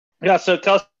Yeah, so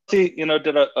Kelsey,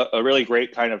 did a really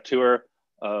great kind of tour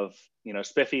of,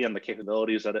 SPIFFE and the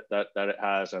capabilities that it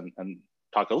has, and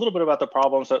talk a little bit about the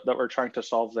problems that we're trying to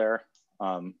solve there.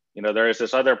 There is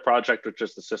this other project, which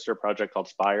is the sister project called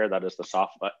Spire, that is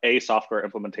a software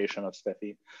implementation of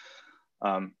SPIFFE.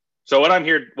 So what I'm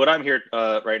here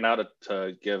right now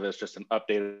to give is just an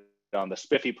update on the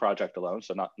SPIFFE project alone.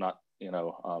 So not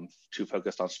too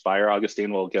focused on Spire.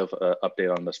 Augustine will give an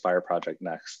update on the Spire project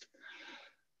next.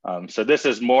 So this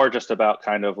is more just about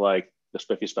kind of like the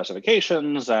SPIFFE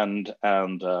specifications and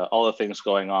all the things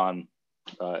going on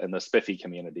in the SPIFFE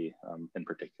community in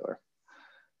particular.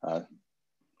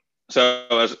 So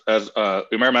as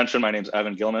Umair mentioned, my name is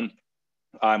Evan Gilman.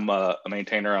 I'm a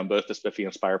maintainer on both the SPIFFE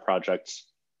and Spire projects.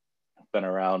 I've been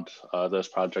around those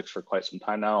projects for quite some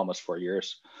time now, almost 4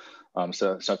 years.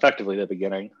 So effectively the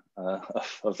beginning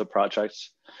of the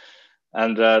projects.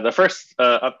 And the first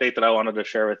update that I wanted to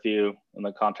share with you in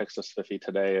the context of SPIFFE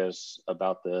today is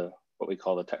about what we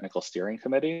call the Technical Steering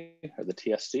Committee, or the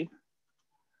TSC. Let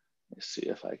me see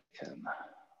if I can.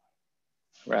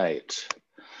 Right.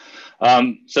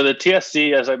 So the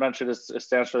TSC, as I mentioned, it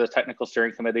stands for the Technical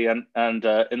Steering Committee. And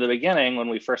in the beginning, when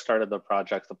we first started the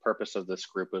project, the purpose of this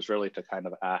group was really to kind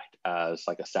of act as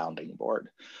like a sounding board,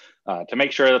 to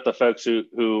make sure that the folks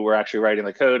who were actually writing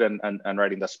the code and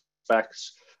writing the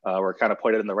specs were kind of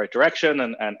pointed in the right direction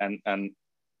and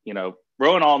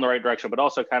rowing all in the right direction, but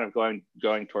also kind of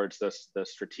going towards this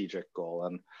strategic goal.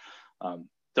 And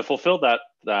to fulfill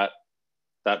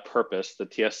that purpose, the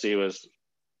TSC was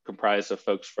comprised of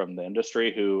folks from the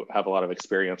industry who have a lot of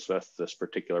experience with this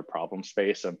particular problem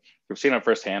space, and we've seen it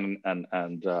firsthand and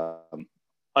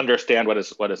understand what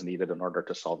is needed in order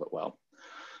to solve it well.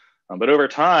 But over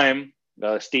time,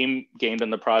 steam gained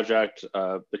in the project.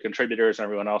 The contributors and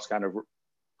everyone else kind of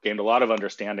gained a lot of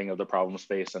understanding of the problem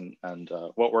space and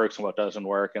what works and what doesn't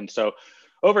work. And so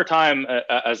over time,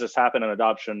 as this happened and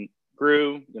adoption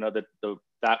grew,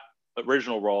 that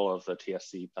original role of the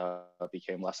TSC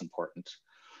became less important.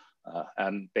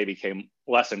 And they became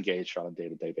less engaged on a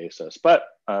day-to-day basis, but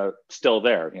still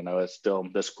there. It's still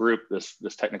this group, this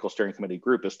technical steering committee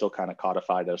group is still kind of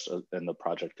codified as in the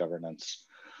project governance.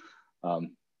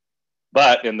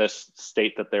 But in this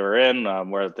state that they were in,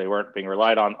 where they weren't being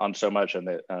relied on so much, and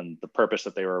the purpose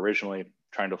that they were originally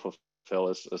trying to fulfill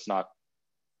is not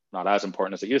as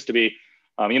important as it used to be.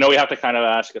 We have to kind of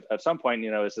ask at some point,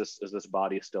 is this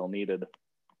body still needed?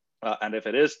 And if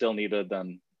it is still needed,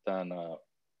 then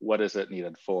what is it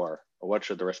needed for? Or what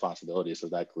should the responsibilities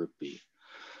of that group be?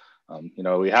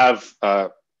 We have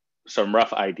some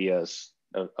rough ideas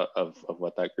of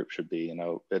what that group should be.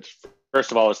 It's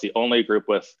first of all, it's the only group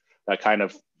that kind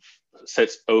of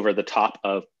sits over the top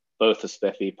of both the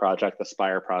SPIFFE project, the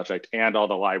Spire project, and all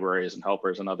the libraries and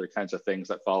helpers and other kinds of things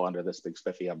that fall under this big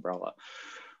SPIFFE umbrella.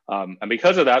 And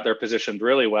because of that, they're positioned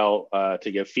really well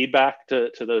to give feedback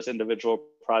to those individual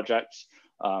projects,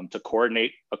 to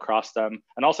coordinate across them,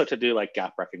 and also to do like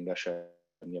gap recognition,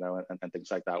 and things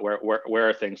like that. Where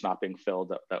are things not being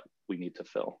filled that we need to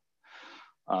fill?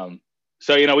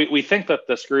 So we think that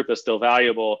this group is still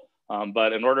valuable,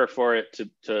 but in order for it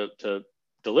to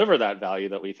deliver that value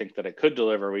that we think that it could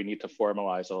deliver, we need to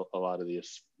formalize a lot of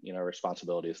these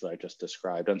responsibilities that I just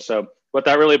described. And so what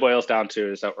that really boils down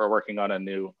to is that we're working on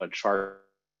a charter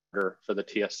for the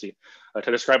TSC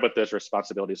to describe what those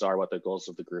responsibilities are, what the goals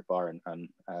of the group are,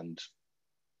 and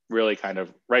really kind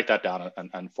of write that down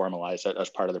and formalize it as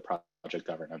part of the project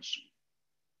governance.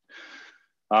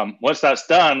 Once that's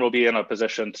done, we'll be in a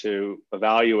position to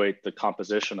evaluate the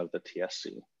composition of the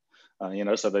TSC.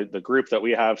 So the group that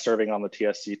we have serving on the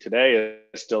TSC today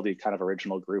is still the kind of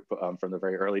original group from the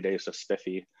very early days of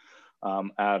SPIFFE.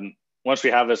 And once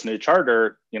we have this new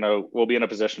charter, we'll be in a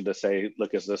position to say,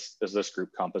 look, is this group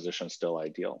composition still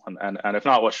ideal? And if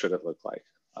not, what should it look like?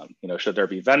 Should there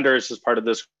be vendors as part of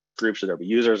this group? Should there be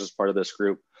users as part of this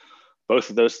group?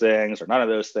 Both of those things or none of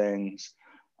those things?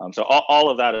 So all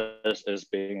of that is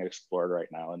being explored right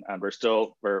now. And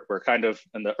we're kind of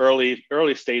in the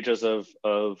early stages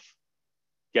of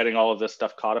getting all of this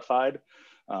stuff codified.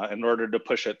 In order to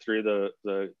push it through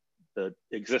the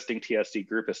existing TSC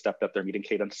group has stepped up their meeting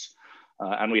cadence.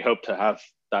 And we hope to have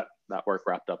that work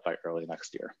wrapped up by early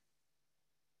next year.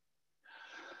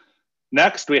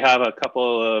 Next, we have a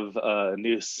couple of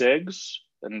new SIGs,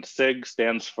 and SIG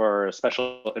stands for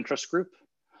Special Interest Group.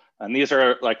 And these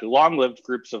are like long-lived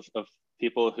groups of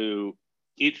people who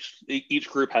each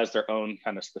group has their own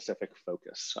kind of specific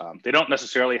focus. They don't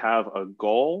necessarily have a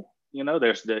goal.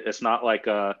 It's not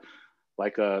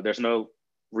there's no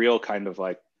real kind of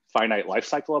like finite life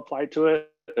cycle applied to it.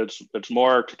 it's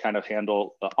more to kind of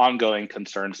handle the ongoing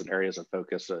concerns and areas of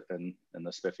focus in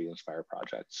the SPIFFE and SPIRE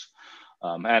projects,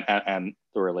 and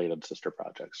the related sister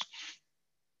projects.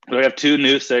 We have two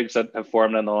new SIGs that have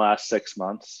formed in the last 6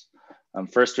 months.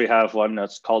 First, we have one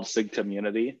that's called SIG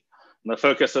Community. And the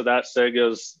focus of that SIG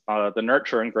is the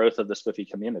nurture and growth of the SPIFFE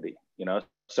community.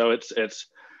 So it's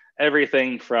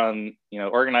everything from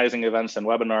organizing events and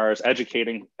webinars,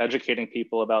 educating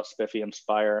people about SPIFFE and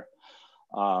SPIRE,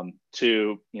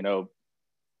 to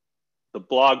the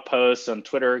blog posts and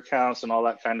Twitter accounts and all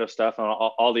that kind of stuff, and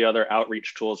all the other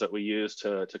outreach tools that we use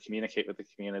to communicate with the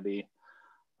community.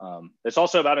 It's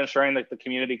also about ensuring that the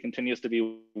community continues to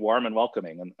be warm and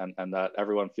welcoming, and that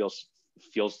everyone feels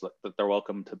that they're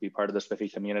welcome to be part of the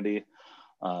SPIFFE community,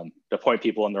 to point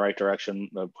people in the right direction,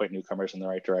 to point newcomers in the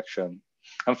right direction,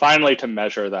 and finally to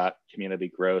measure that community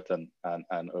growth and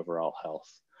overall health.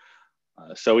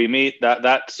 So we meet,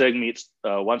 that SIG meets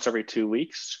once every 2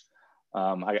 weeks.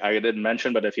 I didn't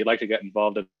mention, but if you'd like to get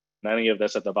involved in any of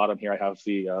this, at the bottom here, I have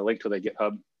the link to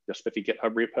the SPIFFE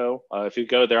GitHub repo. If you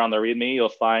go there on the README, you'll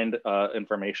find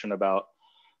information about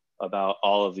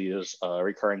all of these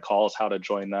recurring calls, how to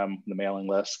join them, the mailing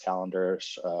lists,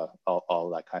 calendars, all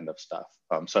that kind of stuff.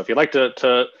 So if you'd like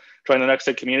to join the next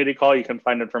SIG community call, you can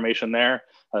find information there.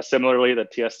 Similarly, the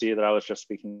TSD that I was just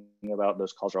speaking about,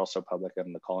 those calls are also public,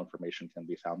 and the call information can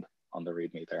be found on the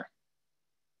README there.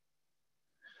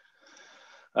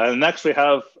 Next, we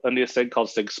have a new SIG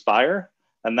called SIG SPIRE,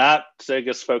 and that SIG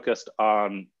is focused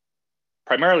on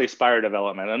primarily SPIRE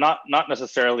development, and not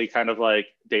necessarily kind of like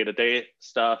day-to-day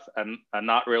stuff, and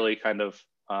not really kind of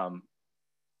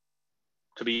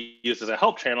to be used as a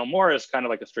help channel, more as kind of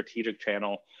like a strategic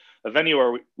channel, a venue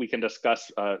where we can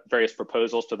discuss various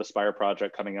proposals to the SPIRE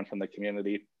project coming in from the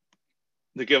community,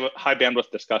 to give a high bandwidth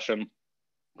discussion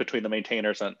between the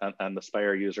maintainers and the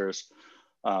SPIRE users,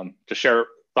 to share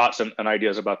thoughts and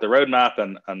ideas about the roadmap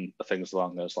and things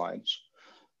along those lines.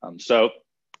 So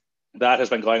that has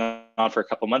been going on for a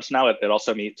couple months now. It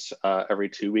also meets every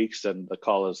 2 weeks, and the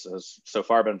call has so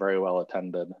far been very well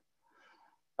attended.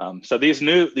 So these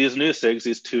SIGs,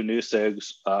 these two new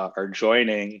SIGs are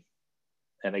joining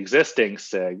an existing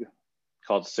SIG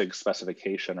called SIG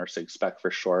specification, or SIG spec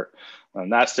for short.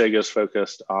 And that SIG is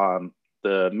focused on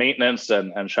the maintenance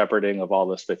and shepherding of all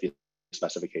the SPIFFE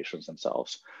specifications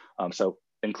themselves. So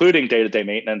including day-to-day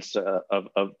maintenance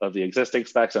of the existing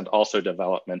specs, and also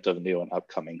development of new and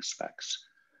upcoming specs.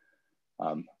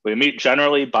 We meet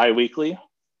generally bi-weekly,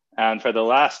 and for the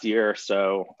last year or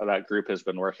so, that group has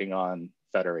been working on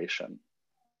federation.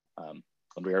 And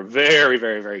we are very,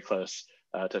 very, very close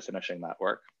to finishing that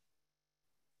work.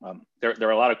 There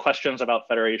are a lot of questions about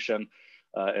federation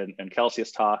in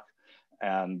Kelsey's talk,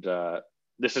 and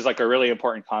this is like a really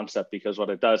important concept, because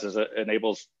what it does is it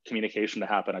enables communication to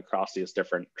happen across these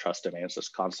different trust domains, this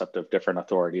concept of different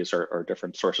authorities or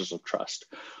different sources of trust.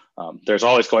 There's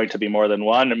always going to be more than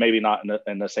one, and maybe not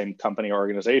in the same company or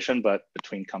organization, but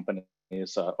between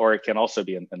companies, or it can also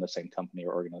be in the same company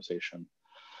or organization.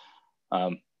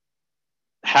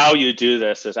 How you do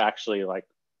this is actually like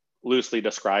loosely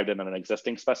described in an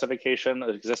existing specification,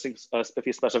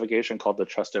 SPIFFE specification called the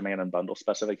Trust Domain and Bundle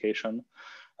specification.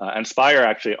 And SPIRE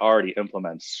actually already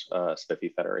implements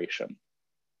SPIFFE federation.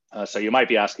 So you might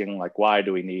be asking, like, why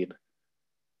do we need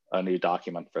a new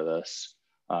document for this?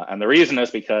 And the reason is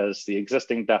because the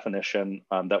existing definition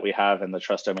that we have in the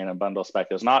Trust Domain and Bundle spec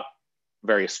is not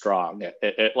very strong.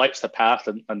 It lights the path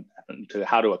and to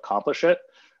how to accomplish it,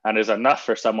 and is enough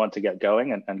for someone to get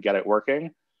going and get it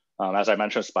working. As I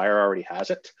mentioned, SPIRE already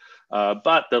has it,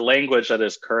 but the language that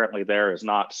is currently there is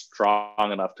not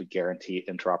strong enough to guarantee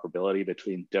interoperability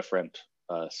between different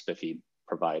SPIFFE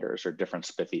providers or different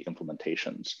SPIFFE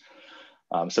implementations.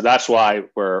 So that's why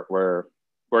we're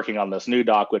working on this new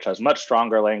doc, which has much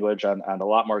stronger language and a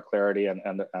lot more clarity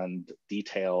and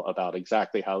detail about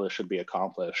exactly how this should be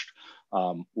accomplished,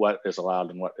 what is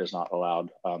allowed and what is not allowed,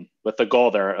 with the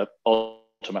goal there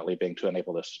ultimately being to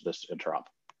enable this interop.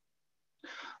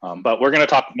 But we're going to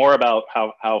talk more about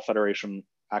how federation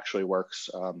actually works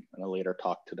in a later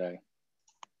talk today.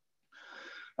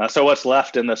 So what's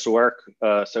left in this work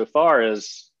so far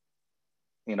is,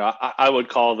 I would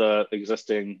call the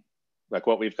existing, like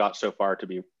what we've got so far, to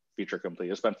be feature complete.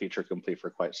 It's been feature complete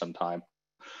for quite some time.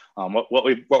 What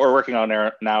we're working on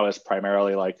there now is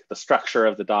primarily like the structure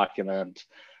of the document,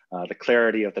 the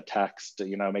clarity of the text,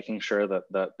 making sure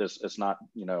that this is not,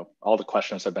 all the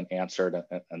questions have been answered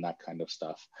and that kind of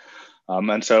stuff.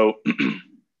 And so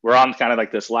we're on kind of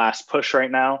like this last push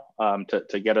right now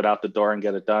to get it out the door and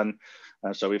get it done.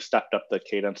 And so we've stepped up the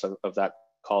cadence of that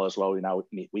call as well. We now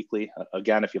meet weekly.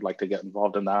 Again, if you'd like to get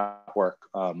involved in that work,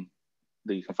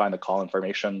 you can find the call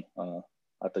information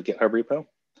at the GitHub repo.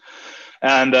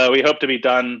 And we hope to be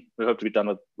done. We hope to be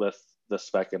done with this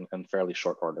spec in fairly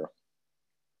short order.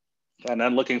 And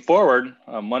then looking forward,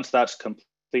 once that's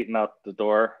complete and out the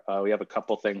door, we have a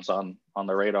couple things on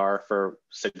the radar for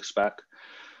SIG spec.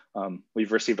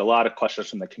 We've received a lot of questions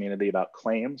from the community about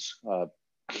claims.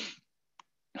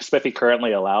 SPIFFE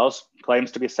currently allows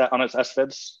claims to be set on its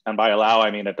SVIDs, and by allow,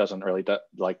 I mean it doesn't really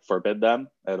like forbid them.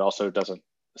 It also doesn't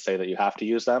say that you have to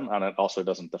use them, and it also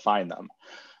doesn't define them.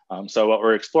 So what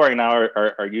we're exploring now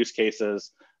are use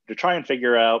cases to try and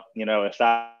figure out, if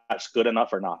that's good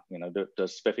enough or not.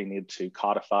 Does SPIFFE need to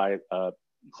codify a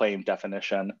claim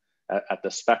definition at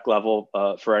the spec level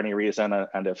for any reason?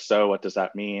 And if so, what does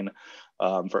that mean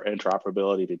for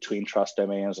interoperability between trust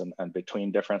domains and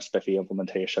between different SPIFFE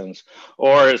implementations?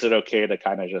 Or is it okay to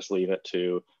kind of just leave it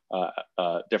to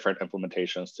different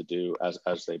implementations to do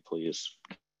as they please?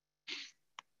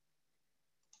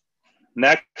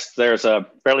 Next, there's a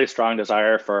fairly strong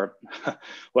desire for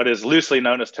what is loosely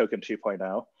known as Token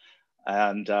 2.0.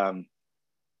 And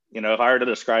if I were to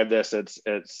describe this,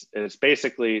 it's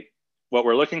basically what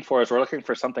we're looking for is we're looking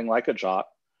for something like a JOT.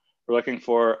 We're looking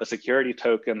for a security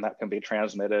token that can be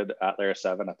transmitted at layer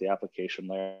 7 at the application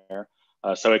layer.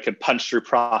 So it can punch through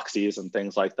proxies and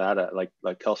things like that,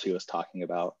 like Kelsey was talking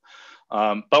about.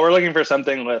 But we're looking for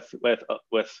something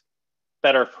with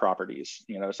better properties.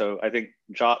 So I think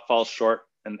JOT falls short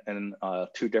in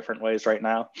 2 different ways right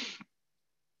now.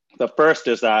 The first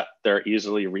is that they're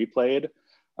easily replayed.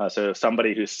 So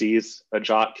somebody who sees a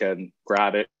JOT can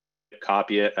grab it,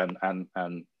 copy it,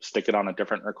 and stick it on a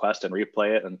different request and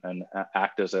replay it and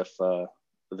act as if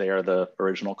they are the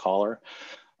original caller.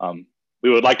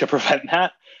 We would like to prevent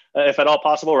that if at all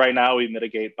possible. Right now, we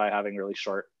mitigate by having really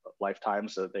short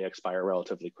lifetimes so that they expire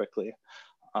relatively quickly.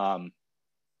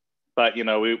 But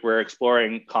we're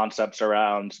exploring concepts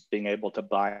around being able to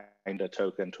bind a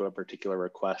token to a particular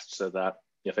request so that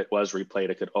if it was replayed,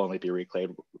 it could only be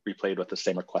replayed with the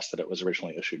same request that it was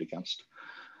originally issued against.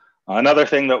 Another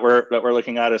thing that we're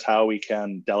looking at is how we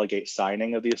can delegate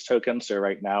signing of these tokens. So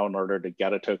right now, in order to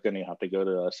get a token, you have to go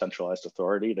to a centralized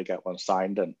authority to get one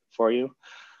signed for you.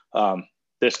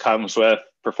 This comes with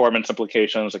performance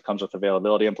implications. It comes with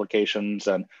availability implications,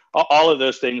 and all of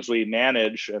those things we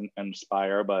manage and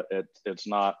Spire, but it's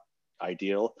not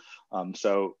ideal.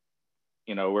 So,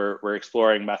 we're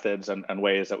exploring methods and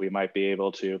ways that we might be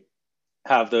able to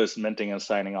have those minting and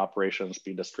signing operations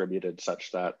be distributed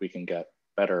such that we can get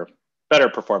better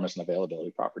performance and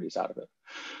availability properties out of it.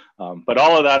 But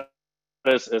all of that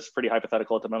is pretty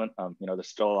hypothetical at the moment. There's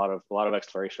still a lot of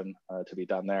exploration to be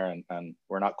done there, and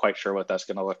we're not quite sure what that's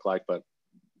going to look like. But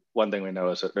one thing we know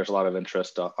is that there's a lot of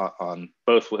interest on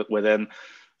both within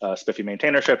SPIFFE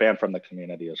maintainership and from the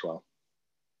community as well.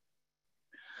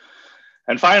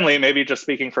 And finally, maybe just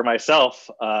speaking for myself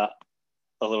a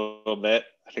little bit,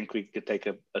 I think we could take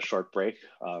a short break.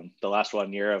 The last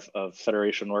 1 year of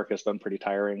Federation work has been pretty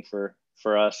tiring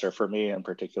for us, or for me in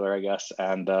particular, I guess.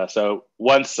 And so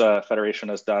once Federation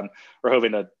is done, we're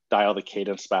hoping to dial the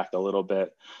cadence back a little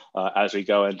bit as we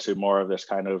go into more of this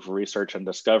kind of research and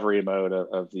discovery mode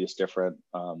of these different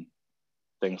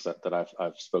things that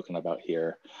I've spoken about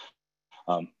here.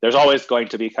 There's always going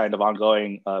to be kind of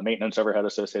ongoing maintenance overhead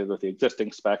associated with the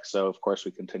existing specs. So of course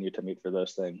we continue to meet for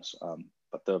those things,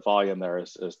 but the volume there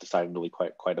is decidedly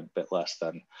quite a bit less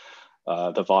than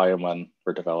the volume when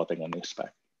we're developing a new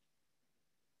spec.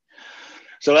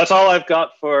 So that's all I've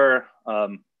got for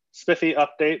SPIFFE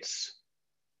updates.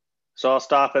 So I'll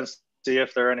stop and see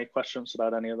if there are any questions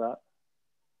about any of that.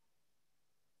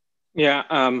 Yeah,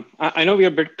 I know we are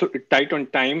a bit tight on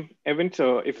time, Evan.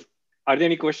 So are there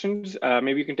any questions?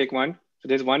 Maybe you can take one. So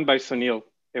there's one by Sunil.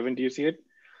 Evan, do you see it?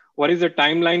 What is the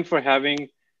timeline for having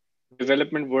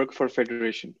development work for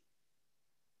Federation?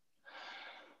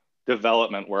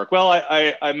 Development work. Well,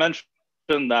 I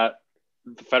mentioned that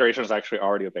the Federation is actually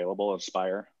already available in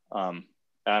Spire.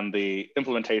 And the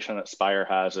implementation that Spire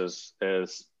has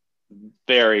is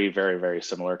very, very, very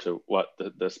similar to what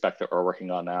the spec that we're working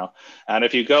on now. And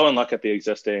if you go and look at the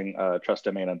existing trust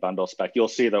domain and bundle spec, you'll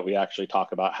see that we actually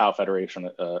talk about how Federation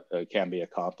can be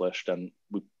accomplished, and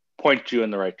we point you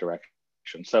in the right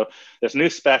direction. So this new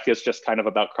spec is just kind of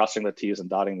about crossing the T's and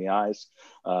dotting the I's,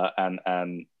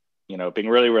 and being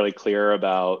really, really clear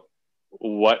about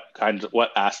what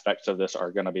aspects of this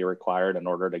are going to be required in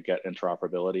order to get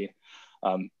interoperability.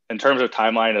 In terms of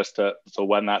timeline as to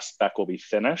when that spec will be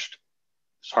finished,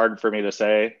 it's hard for me to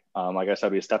say. Like I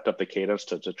said, we stepped up the cadence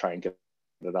to try and get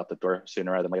it out the door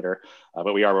sooner rather than later,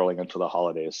 but we are rolling into the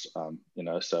holidays,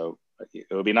 so it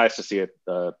would be nice to see it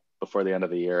before the end of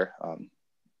the year.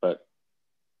 But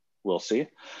we'll see.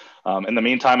 In the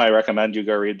meantime, I recommend you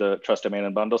go read the Trust Domain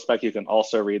and Bundle spec. You can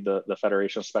also read the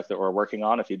Federation spec that we're working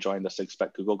on if you join the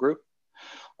SIG-Spec Google group.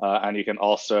 And you can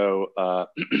also go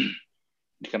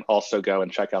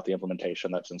and check out the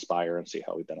implementation that's in Spire and see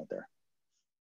how we've done it there.